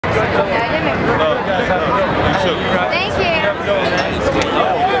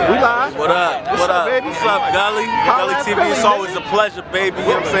up, Gully? Gully TV, it's always a pleasure, baby.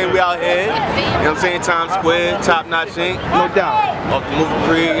 You know what I'm saying? We out here. You know what I'm saying? Times Square, Top Notch Inc. No doubt. Off the movie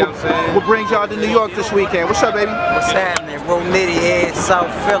free, you know what I'm saying? What brings y'all to New York this weekend? What's up, baby? What's happening? Ronitty here,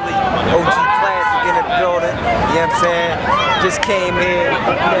 South Philly, OG Classic in the building. You know what I'm saying? Just came here,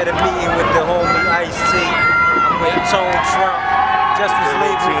 had a meeting with the homie Ice-T. I'm with Tone Trump. Just was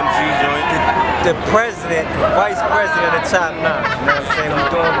leaving the president, vice president of Top Notch. You know what I'm saying?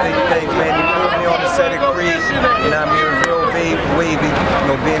 We're doing big things, man. He put me on the set of Creed. You know what I mean? Real wavy. You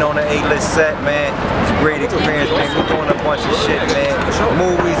know, being on the A-list set, man. It's a great experience, man. We're doing a bunch of shit, man.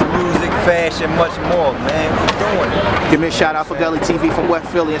 Movies, music, fashion, much more, man. We're doing it. Give me a shout out for Gully TV from West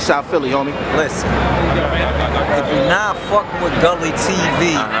Philly and South Philly, homie. Listen, if you're not fucking with Gully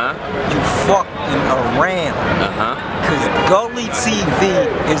TV, you fucking around. Cause Gully TV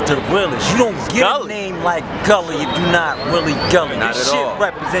is the realest. You don't get a name like Gully if you're not really Gully. This shit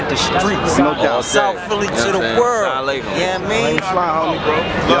represent the streets. No doubt. South Philly to the world. You know what I mean? Slide, homie, bro.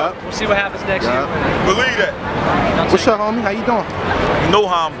 Yup. We'll see what happens next year. Believe that. What's up, homie? How you doing? You know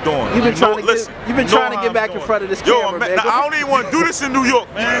how I'm doing. You've been trying to get back in front of this camera, man. I don't even want to do this in New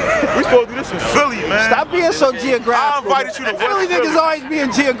York, man. We supposed to do this in Philly, man. Stop being so geographical. I invited you to Philly niggas always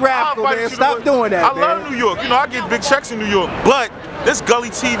being geographical, man. Stop doing that, man. I love New York. You know, I get big checks in New York, but this Gully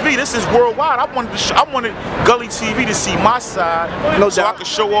TV, this is worldwide. I wanted Gully TV to see my side, so I could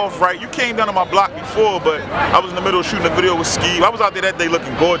show off right. You came down to my block before, but I was in the middle of shooting a video with Ski. I was out there that day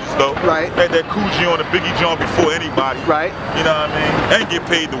looking gorgeous, though. Right. Had that Coogee on the Biggie joint before anybody. Right. You know what I mean? And get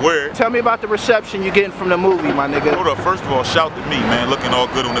paid to wear it. Tell me about the reception you're getting from the movie, my nigga. Hold up, first of all, shout to me, man. Looking all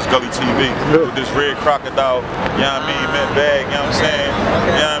good on this Gully TV. With this red crocodile, you know what I mean, mint bag, you know what I'm saying?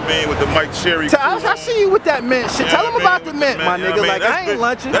 You know what I mean? With the Mike Cherry. I see you with that mint shit. Tell them about the mint, my nigga. Like, I ain't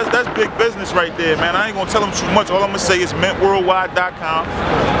lunching. That's big business right there, man. I ain't gonna tell them too much. All I'm gonna say is mintworldwide.com.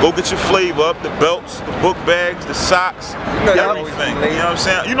 Go get your flavor up, the belts, the book bags, the socks, everything. You know what I'm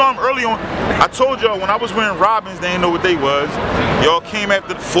saying? You know I'm early on. I told y'all when I was wearing Robins, they didn't know what they was. Y'all came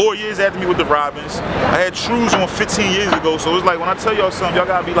after 4 years after me with the Robins. I had Trues on 15 years ago, so it's like when I tell y'all something, y'all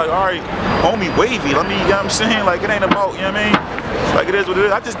gotta be like, all right, homie, wavy. Let me, you know what I'm saying? Like it ain't about, you know what I mean? Like it is what it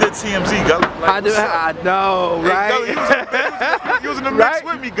is. I just did TMZ, Gully. Like, I know, right? Hey, Gully, you was in the mix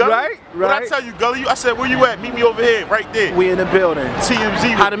with me, Gully. Right. What I tell you, Gully? I said, where you at? Meet me over here, right there. We in the building.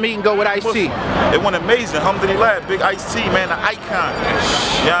 TMZ. How the meeting go with Ice-T? It went amazing. Alhamdulillah, big Ice-T, man, the icon.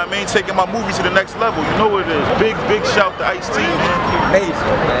 You know what I mean? Taking my movie to the next level. You know what it is. Big shout to Ice-T, man.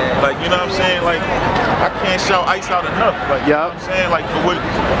 Amazing, man. Like, you know what I'm saying? Like, I can't shout Ice out enough. Like, you know what I'm saying? Like, for what,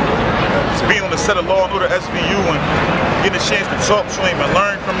 just being on the set of Law & Order SVU and getting a chance to talk to him and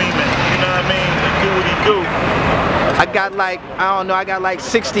learn from him and, you know what I mean, and do what he do. I got like, I don't know, I got like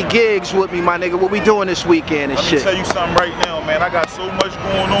 60 gigs with me, my nigga. What we doing this weekend and shit? Let me tell you something right now, man. I got so much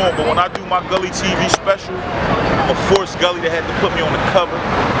going on, but when I do my Gully TV special, I'm a force Gully that had to put me on the cover.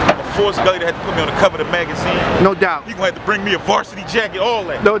 I'm a force Gully that had to put me on the cover of the magazine. No doubt. You gonna have to bring me a varsity jacket, all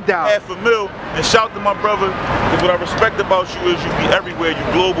that. No doubt. $500,000. And shout to my brother, because what I respect about you is you be everywhere. You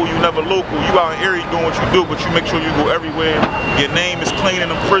global, you never local. You out in area doing what you do, but you make sure you go everywhere. Your name is clean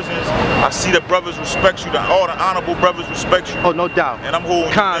in the prisons. I see that brothers respect you, all the honorable brothers respect you. Oh, no doubt. And I'm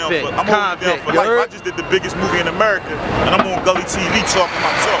holding you down for life. I just did the biggest movie in America, and I'm on Gully TV talking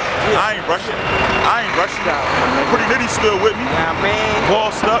my talk. I ain't rushing. Pretty Nitty still with me. Yeah, man.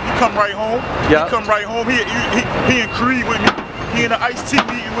 Bossed up. He come right home. He come right home. He in Creed with me. He in the Ice-T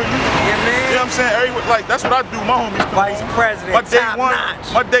meeting with me. Yeah, man. You know what I'm saying? Like, that's what I do. My homies. Vice President, my day Top one.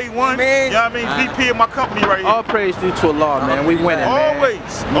 Notch. My day one. Man. You know what I mean? VP of my company right here. All praise due to Allah, man. We winning, man.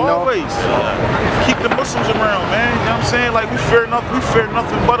 Always. Keep the Muslims around, man. You know what I'm saying? Like, we fear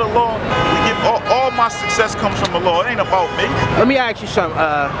nothing but Allah. We give all my success comes from Allah. It ain't about me. Let me ask you something.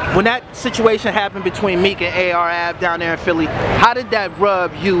 When that situation happened between Meek and AR Ab down there in Philly, how did that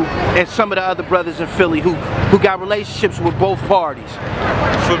rub you and some of the other brothers in Philly who got relationships with both parties?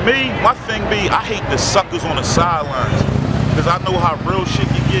 For me, my thing be, I hate the suckers on the sidelines, because I know how real shit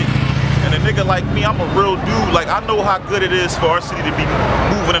can get. And a nigga like me, I'm a real dude. Like, I know how good it is for our city to be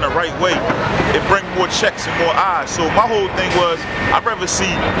moving in the right way. It brings more checks and more eyes. So my whole thing was, I'd rather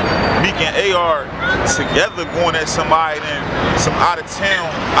see Meek and AR together going at somebody than some out of town,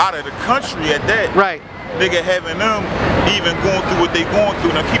 out of the country at that. Right. Nigga having them even going through what they going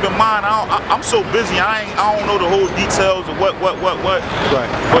through. Now keep in mind, I'm so busy, I don't know the whole details of what. Right.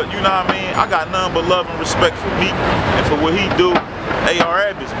 But you know what I mean? I got none but love and respect for Meek and for what he do. AR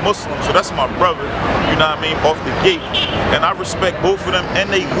Ab is Muslim, so that's my brother, you know what I mean, off the gate. And I respect both of them and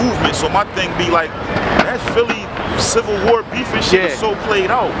they movement. So my thing be like, that Philly Civil War beef and shit is so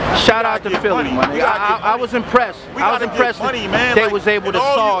played out. Shout out to Philly, man. I was impressed. I was impressed money, man. They was able to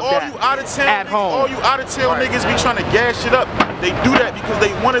solve that at home. All you out-of-town niggas be trying to gas shit up. They do that because they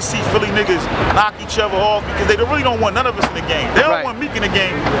want to see Philly niggas knock each other off because they really don't want none of us in the game. They don't want Meek in the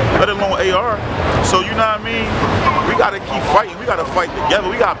game, let alone AR. So you know what I mean? We gotta keep fighting. We gotta fight together.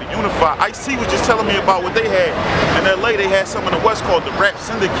 We gotta be unified. Ice-T was just telling me about what they had in LA. They had something in the West called the Rap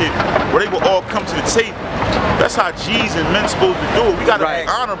Syndicate, where they would all come to the table. That's how G's and men supposed to do it. We gotta be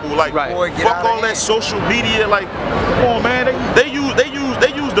honorable. Like fuck all that social media. Like, come on, man. They use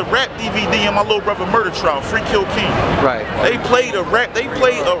the rap DVD in my little brother murder trial, Free Kill King. They played a rap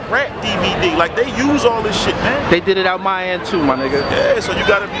DVD. Like they use all this shit, man. They did it out my end too, my nigga. Yeah, so you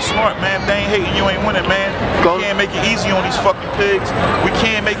gotta be smart, man. If they ain't hating, you ain't winning, man. We can't make it easy on these fucking pigs. We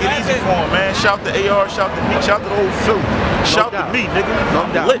can't make it easy for them, man. Shout to AR, shout to Meek, shout to the whole Philly. Shout to me, nigga.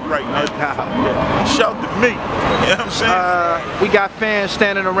 I'm lit right now. Shout to me. You know what I'm saying? We got fans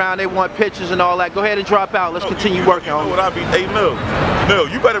standing around. They want pictures and all that. Go ahead and drop out. Let's continue working on it. Hey, Mill,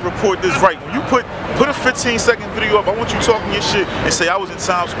 you better report this right. When you put a 15-second video up, I want you talking your shit and say I was in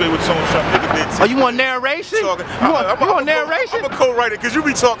Times Square with Tone Trump. Nigga did too. Oh, you want narration? You want narration? I'm a co-writer because you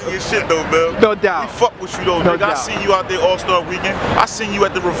be talking your shit though, Mill. No doubt. We fuck with you though, nigga. I seen you out there All-Star Weekend. I seen you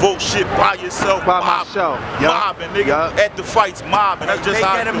at the Revolt shit by yourself. By myself. Mobbing, nigga. At the fights, mobbing. That's just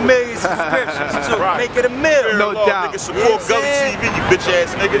how I do it. Make it a million subscriptions too. Make it a million. No doubt. Nigga, support Gully TV, you bitch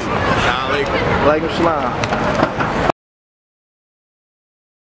ass niggas. Alaikum salam.